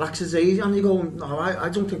 lacks his age, and you go, no, I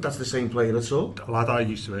don't think that's the same player at all. A lad I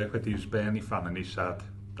used to work with, he was a Burnley fan, and he said,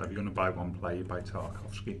 if you're going to buy one player, you buy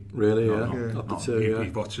Tarkowski. Really, Up the 2, he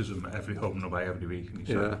watches him every home and away every week, and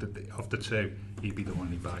he said, of the 2, he'd be the one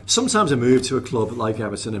he buy. Sometimes a move to a club like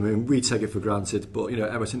Everton, I mean, we take it for granted, but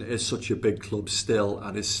Everton is such a big club still,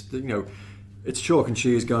 and it's it's chalk and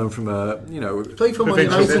cheese going from a play for Man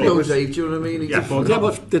United, though, Dave. Do you know what I mean?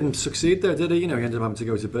 But didn't succeed there, did he? He ended up having to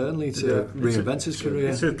go to Burnley to reinvent his career.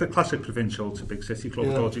 It's the classic provincial to big city club.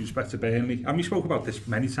 With all due respect to Burnley, and we spoke about this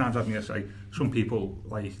many times. Haven't we? I say some people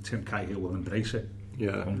like Tim Cahill will embrace it.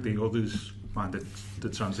 And the others find the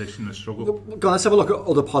transition a struggle. Go on, let's have a look at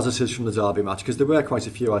other positives from the Derby match, because there were quite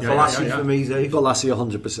a few. Balassi for me, Dave. Balassi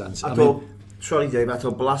 100%. I thought. Sorry, Dave, I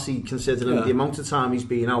thought Balassi, considering the amount of time he's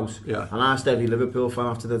been out, and I asked every Liverpool fan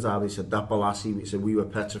after the derby, said that Balassi, he said we were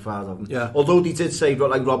petrified of him. Although they did say,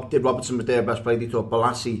 like Robertson was their best player, they thought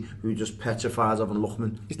Balassi, we were just petrified of, and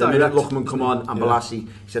Lookman. The minute Lookman come on, and Balassi, he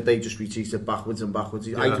said they just retreated backwards and backwards.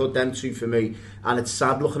 I thought them 2 for me, and it's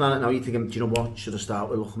sad looking at it now, you're thinking, do you know what, should have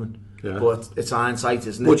started with Lookman. But it's hindsight,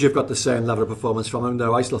 isn't it? Would you have got the same level of performance from him?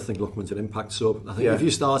 No, I still think Lookman's an impact sub. I think if you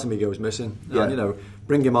start him, he goes missing. And,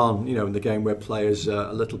 bring him on, in the game where players are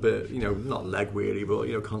a little bit, not leg weary,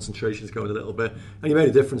 but concentration's going a little bit. And he made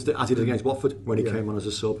a difference, as he did against Watford when he came on as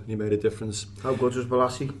a sub. He made a difference. How good was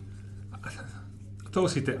Balassi? I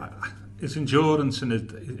thought he did. his endurance and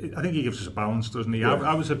I think he gives us a balance, doesn't he? Yeah.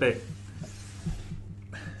 I was a bit.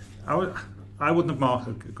 I wouldn't have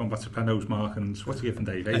marked, gone back to Penno's mark, and what's he given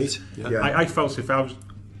Dave? 8. Yeah. I felt if I was,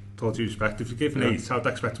 told due respect, if you give him 8, I'd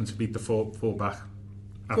expect him to beat the full back.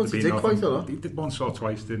 He did quite a lot. He did once or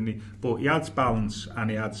twice, didn't he? But he adds balance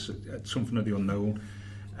and he adds something of the unknown.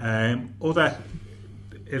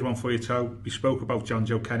 Here's one for you, Toe. We spoke about John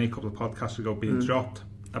Joe Kenny a couple of podcasts ago being dropped,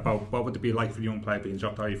 about what would it be like for a young player being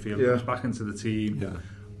dropped, how you feel. He comes back into the team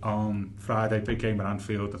on Friday, big game at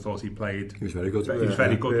Anfield. I thought he played. He was very good. He was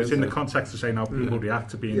very good. It's in the context of saying how people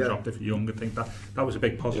react to being dropped if you're young. I think that was a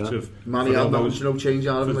big positive. Manny had no change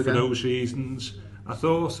out of him again. For those reasons. I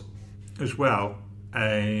thought as well,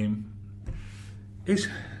 is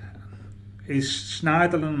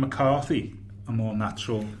Schneiderlin and McCarthy a more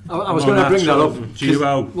natural? I was going to bring that up.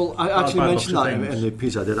 Duo. Well, I actually mentioned that in the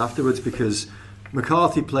piece I did afterwards, because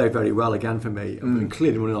McCarthy played very well again for me, and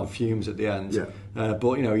clearly running on fumes at the end.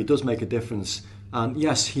 But he does make a difference, and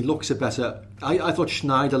yes, he looks a better. I thought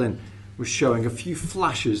Schneiderlin was showing a few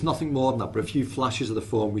flashes, nothing more than that, but a few flashes of the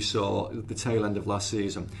form we saw at the tail end of last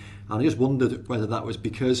season. And I just wondered whether that was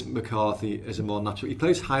because McCarthy is a more natural. He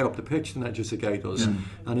plays higher up the pitch than Edgerton Gay does,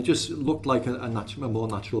 and it just looked like a more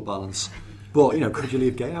natural balance. But could you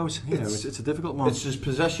leave Gay out? It's a difficult one. It's just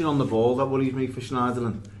possession on the ball that worries me for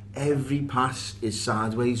Schneiderlin. Every pass is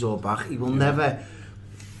sideways or back. He will never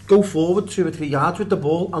go forward 2 or 3 yards with the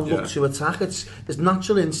ball and look to attack. It's his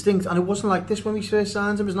natural instinct, and it wasn't like this when we first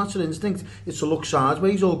signed him. His natural instinct is to look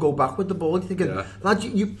sideways or go back with the ball. You're thinking, lad,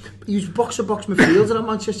 you was box-to-box midfielder at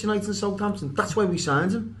Manchester United and Southampton. That's why we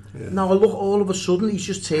signed him. Now look, all of a sudden he's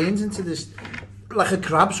just turned into this, like a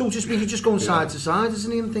crab, so to speak. He's just going side to side,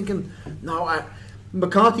 isn't he? I'm thinking, no,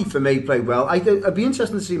 McCarthy for me played well. I'd be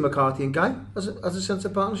interested to see McCarthy and Guy as a centre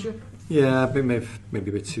partnership. Yeah, maybe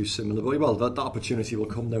a bit too similar, but that opportunity will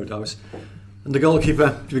come, no doubt. And the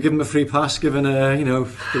goalkeeper, do we give him a free pass given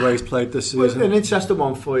the way he's played this season? Well, an interesting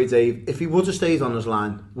one for you, Dave. If he would have stayed on his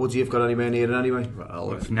line, would he have got anywhere near it anyway?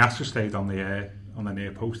 Well, if Nasser stayed on the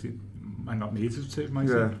near post, he might not need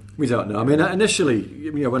to. We don't know. I mean,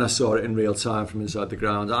 initially, when I saw it in real time from inside the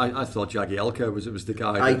ground, I thought Jagielka was the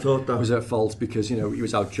guy. I thought that was at fault because he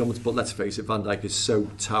was out jumped. But let's face it, Van Dijk is so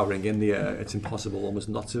towering in the air; it's impossible almost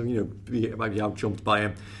not to be out jumped by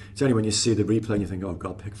him. It's only when you see the replay and you think, oh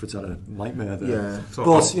God, Pickford's had a nightmare there. Yeah.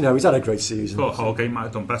 But he's had a great season. I thought Holgate might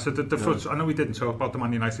have done better. I know we didn't talk about the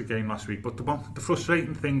Man United game last week, but the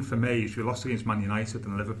frustrating thing for me is we lost against Man United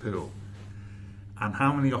and Liverpool. And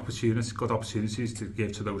how many good opportunities to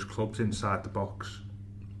give to those clubs inside the box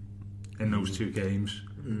in those 2 games?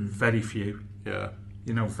 Very few. Yeah.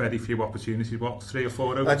 Very few opportunities. What, 3 or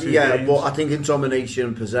 4 over 2 games? Yeah, but I think in domination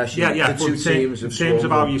and possession, the 2 teams in terms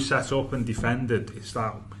of how you set up and defended, it's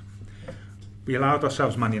that we allowed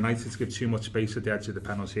ourselves, Man United, to give too much space at the edge of the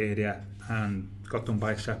penalty area and got done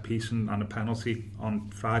by a set piece and a penalty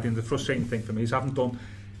on Friday. And the frustrating thing for me is I haven't done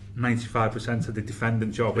 95% of the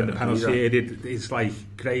defending job in the penalty area. It's like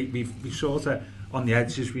great. We've sort of on the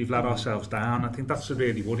edges. We've let ourselves down. I think that's a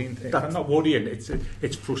really worrying thing. I'm not worrying.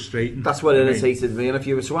 It's frustrating. That's what irritated me. And if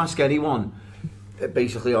you were to ask anyone,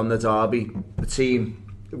 basically on the derby, the team,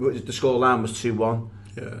 the scoreline was 2-1.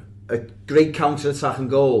 Yeah. A great counter-attacking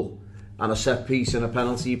goal and a set piece and a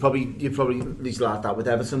penalty. You'd probably at least like that with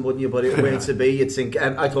Everton, wouldn't you? But it were to be, you'd think.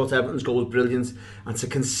 I thought Everton's goal was brilliant, and to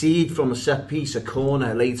concede from a set piece, a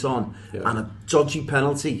corner late on, and a dodgy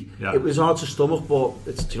penalty, it was hard to stomach. But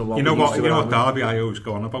it's what derby I always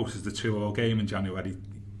go on about is the 2-0 game in January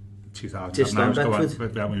 2000. When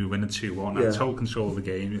we were winning 2-1, and total control of the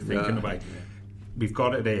game. You're thinking about. We've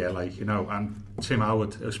got it here, and Tim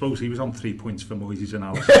Howard, I suppose he was on 3 points for Moyes'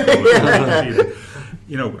 analysis.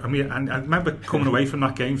 And I remember coming away from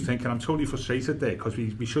that game thinking, I'm totally frustrated there because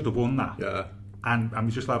we should have won that. Yeah. And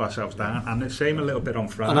we just let ourselves down. And the same a little bit on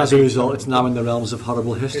Friday. And as a result, it's now in the realms of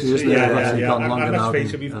horrible history, isn't it? And let's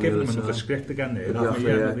face it, we've given them another script again there.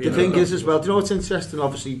 The thing is as well, do you know what's interesting?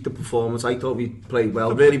 Obviously, the performance, I thought we played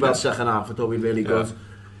well, really well second half. I thought we really good.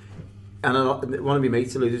 And one of my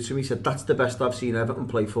mates alluded to me, he said, that's the best I've seen Everton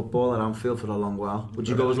play football at Anfield for a long while. Would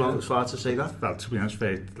you go as far to say that? Well, to be honest,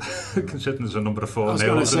 considering there's a number of 4-0. I was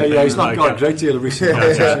going to say, he's not got a great deal of recent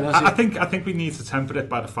competition, has he? I think we need to temper it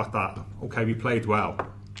by the fact that, okay, we played well,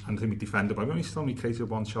 and I think we defended, but we still created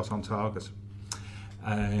 1 shot on target.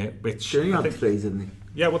 Which he had 3, didn't he?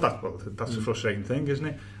 Yeah, that's a frustrating thing, isn't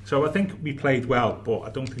it? So I think we played well, but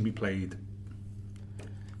I don't think we played...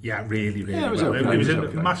 really well. It was a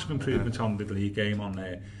massive improvement on the league game on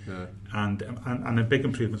there, and a big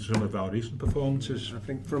improvement to some of our recent performances. I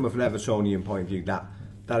think from an Evertonian point of view, that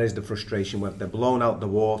that is the frustration, whether they're blown out the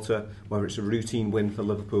water, whether it's a routine win for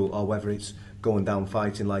Liverpool, or whether it's going down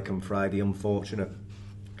fighting like on Friday. Unfortunate,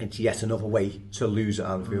 it's yet another way to lose at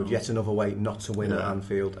Anfield, yet another way not to win at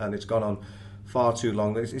Anfield, and it's gone on far too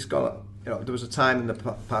long. It's got, you know, there was a time in the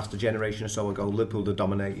past, a generation or so ago, Liverpool the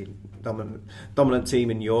dominant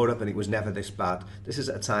team in Europe, and it was never this bad. This is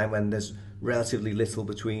at a time when there's relatively little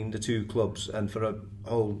between the two clubs, and for a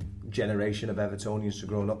whole generation of Evertonians to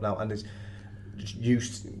grown up now, and it's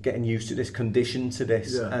getting used to this, conditioned to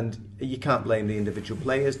this, and you can't blame the individual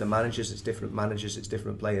players, the managers. It's different managers, it's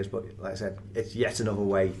different players, but like I said, it's yet another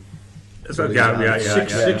way. So,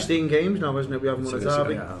 16 games now, isn't it? We haven't won a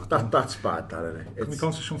derby. That's bad, that, isn't it? Can we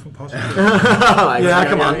go to something positive?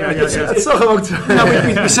 Come on. It's not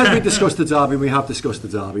about we said we'd discuss the derby, we have discussed the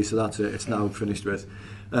derby, so that's it. It's now finished with.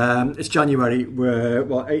 It's January,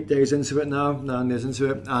 we're 8 days into it now, 9 days into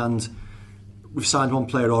it, and we've signed one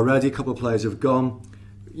player already, a couple of players have gone.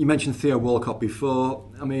 You mentioned Theo Walcott before.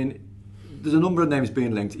 I mean, there's a number of names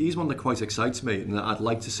being linked. He's one that quite excites me, and I'd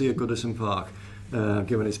like to see at Goodison Park,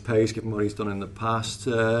 given his pace, given what he's done in the past.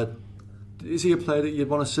 Is he a player that you'd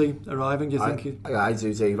want to see arriving, do you think? I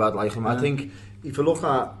do, Dave. I'd like him. I think, if you look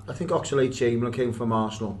at, I think Oxlade-Chamberlain came from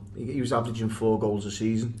Arsenal. He was averaging 4 goals a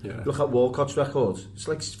season. Look at Walcott's record. It's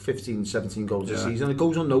like 15, 17 goals a season. It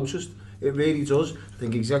goes unnoticed. It really does. I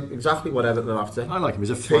think exactly what Everton are after. I like him.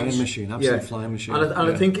 He's a flying machine, absolute flying machine.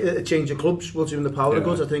 And I think a change of clubs will do him the power of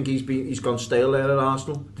good. I think he's gone stale there at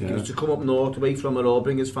Arsenal. He was to come up north, away from it all,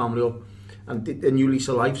 bring his family up, and a new lease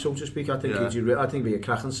of life, so to speak. I think he'd be a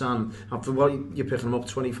cracking sign. And for what you're picking him up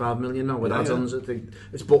 25 million now with add-ons, I think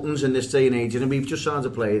it's buttons in this day and age. And we've just signed a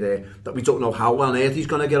player there that we don't know how on earth he's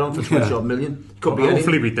going to get on for 20 odd million. Could be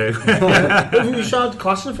hopefully we do. We signed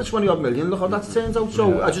Klassen for 20 odd million. Look how that turns out.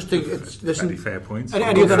 So I just think it's very fair points.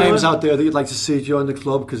 Any other names out there that you'd like to see join the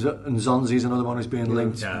club? Because Nzonzi's another one who's being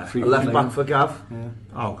linked. A left back for Gav.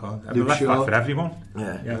 Oh God, a left back for everyone.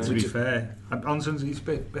 To be fair, and Onsen's he's a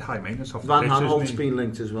bit high maintenance off the pitch. Van Aanholt's been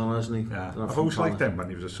linked as well, hasn't he? I've always liked him when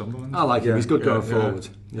he was at Sunderland. I like him. He's good going forward.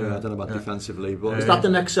 I don't know about defensively, but is that the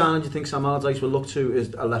next sign? Do you think Sam Allardyce will look to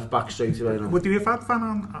is a left back straight away? Would you have had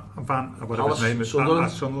whatever his name is,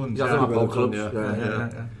 Sunderland? He hasn't had both clubs.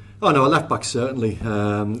 Oh no, a left back certainly.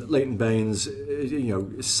 Leighton Baines,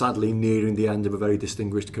 sadly nearing the end of a very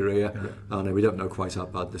distinguished career. And we don't know quite how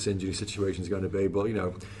bad this injury situation is going to be, but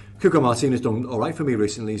Cuco Martinez done all right for me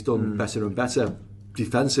recently. He's done better and better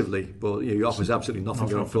defensively, but he offers absolutely nothing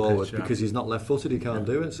going forward because he's not left-footed. He can't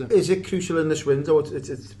do it. So. Is it crucial in this window?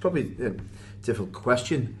 It's probably a difficult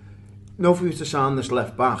question. If we were to sign this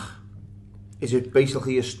left back, is it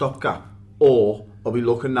basically a stopgap, or are we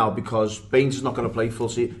looking now, because Baines is not going to play full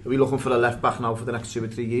season, are we looking for a left back now for the next 2 or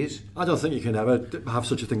 3 years? I don't think you can ever have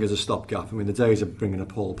such a thing as a stopgap. I mean, the days of bringing a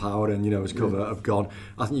Paul Power in, as cover have gone.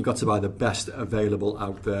 I think you've got to buy the best available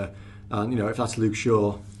out there. And, if that's Luke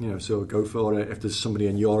Shaw, so go for it. If there's somebody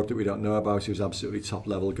in Europe that we don't know about who's absolutely top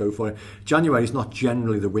level, go for it. January is not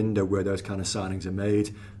generally the window where those kind of signings are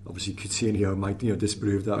made. Obviously, Coutinho might,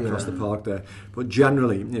 disprove that across the park there. But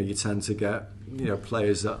generally, you tend to get,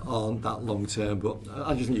 players that aren't that long term. But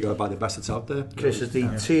I just think you've got to buy the best that's out there. Chris, is the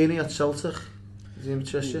Tierney at Celtic? Is he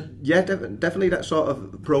interest you? Yeah, definitely that sort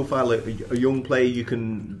of profile, a young player you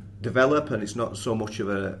can develop, and it's not so much of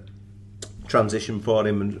a transition for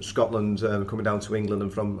him. And Scotland coming down to England,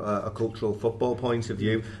 and from a cultural football point of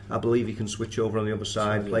view, I believe he can switch over on the other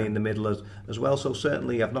side, play in the middle as well. So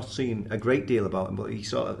certainly I've not seen a great deal about him, but he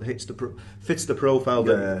sort of fits the profile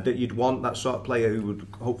that you'd want, that sort of player who would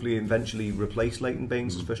hopefully eventually replace Leighton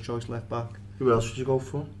Baines as first choice left back. Who else would you go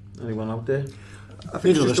for? Anyone out there? I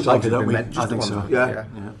think it's just striker, don't we? I think so. Yeah.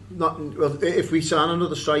 Well, if we sign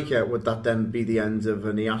another striker, would that then be the end of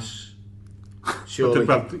Nias? Surely,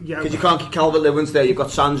 because you can't keep Calvert-Lewin's there. You've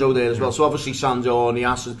got Sancho there as well. So obviously Sancho or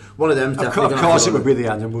Nias, one of them. Of course, it would be the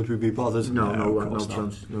end, and would we be bothered? No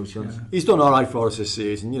chance. He's done all right for us this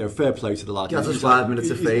season. Fair play to the lad. He has 5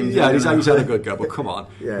 minutes of fame. He's had a good go, but come on,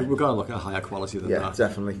 we're going to look at a higher quality than that. Yeah,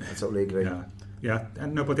 definitely. I totally agree. Yeah,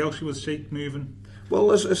 and nobody else you would see moving.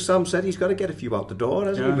 Well, as Sam said, he's got to get a few out the door,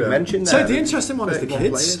 hasn't he? We mentioned that. So the interesting one is the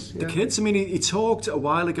kids. The kids. I mean, he talked a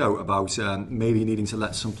while ago about maybe needing to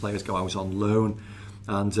let some players go out on loan.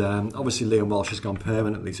 And obviously Liam Walsh has gone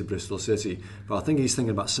permanently to Bristol City, but I think he's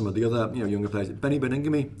thinking about some of the other younger players. Benny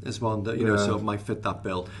Beningame is one that sort of might fit that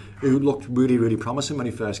bill, who looked really, really promising when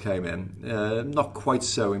he first came in. Not quite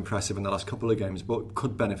so impressive in the last couple of games, but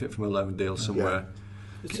could benefit from a loan deal somewhere.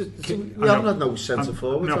 We haven't had no centre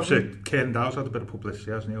forward. Opposite, Kieran Dow's had a bit of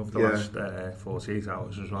publicity, hasn't he, over the last 48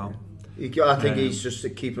 hours as well. I think he's just to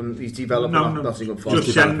keep him. He's developing Nottingham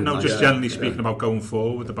Forest. Just generally speaking about going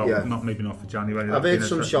forward, about not for January. I've heard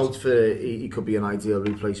some shouts for he could be an ideal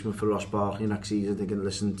replacement for Ross Barkley next season. Thinking,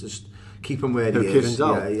 listen, just keep him where he is.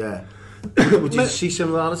 Yeah. Would you see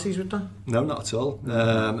similarities with that? No, not at all.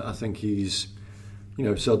 I think he's,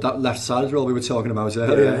 so that left side role we were talking about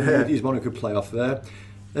earlier, he's one who could play off there.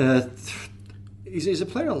 He's a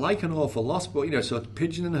player I like an awful lot, but so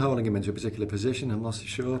pigeonholing him into a particular position, I'm not so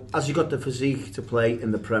sure. Has he got the physique to play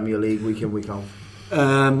in the Premier League week in, week out?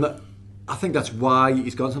 I think that's why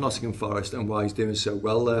he's gone to Nottingham Forest and why he's doing so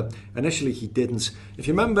well there. Initially he didn't. If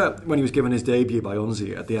you remember when he was given his debut by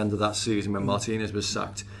Unzi at the end of that season when Martinez was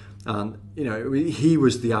sacked, and he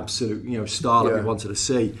was the absolute star that we wanted to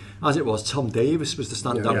see. As it was, Tom Davis was the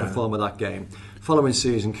standout performer that game. Following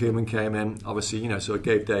season, Koeman came in, obviously, so it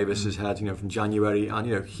gave Davis his head, from January,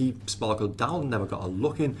 and he sparkled down, never got a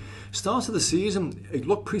look in. Start of the season,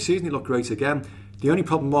 pre-season he looked great again. The only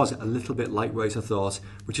problem was a little bit lightweight, I thought,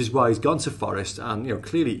 which is why he's gone to Forest, and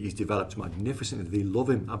clearly he's developed magnificently. They love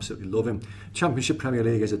him, absolutely love him. Championship Premier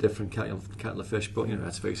League is a different kettle of fish, but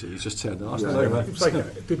let's face it, he's just turned Arsenal over. It's like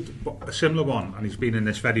a similar one, and he's been in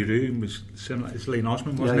this very room. Was similar. It's Leon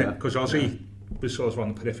Osman, wasn't it? Because Ozzy was sort of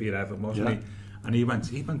on the periphery of Everton, wasn't he? And he went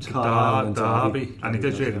to Derby, and he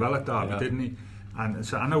did really well at Derby, didn't he? And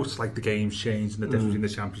so I know it's like the game's changed and the difference between the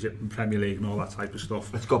Championship and Premier League and all that type of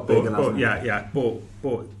stuff. It's got big, but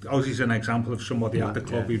Ozzy's an example of somebody at the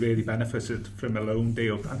club who really benefited from a loan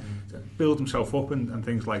deal and build himself up and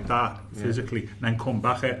things like that physically, and then come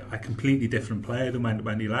back a completely different player than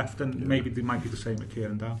when he left. And maybe they might be the same with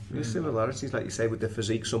Kieran Down. There's similarities, like you say, with the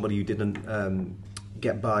physique. Somebody who didn't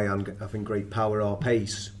get by on having great power or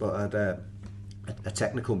pace, but had a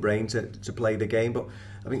technical brain to play the game. But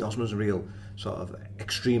I think Osman's a real sort of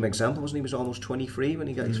extreme example, wasn't he? He was almost 23 when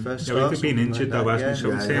he got his first start. He'd been injured though, hasn't he?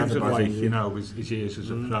 So in terms of his years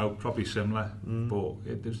as a pro, probably similar. But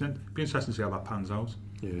it'd be interesting to see how that pans out.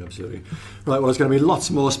 Yeah, absolutely. Right, well, there's going to be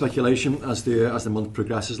lots more speculation as the month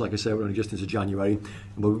progresses. Like I say, we're only just into January,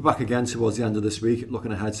 and we'll be back again towards the end of this week,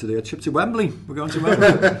 looking ahead to the trip to Wembley. We're going to Wembley.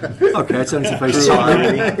 Okay, it's only to face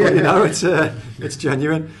Tottenham, but it's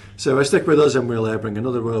genuine. So stick with us, and we'll bring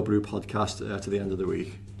another Royal Blue podcast to the end of the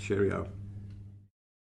week. Cheerio.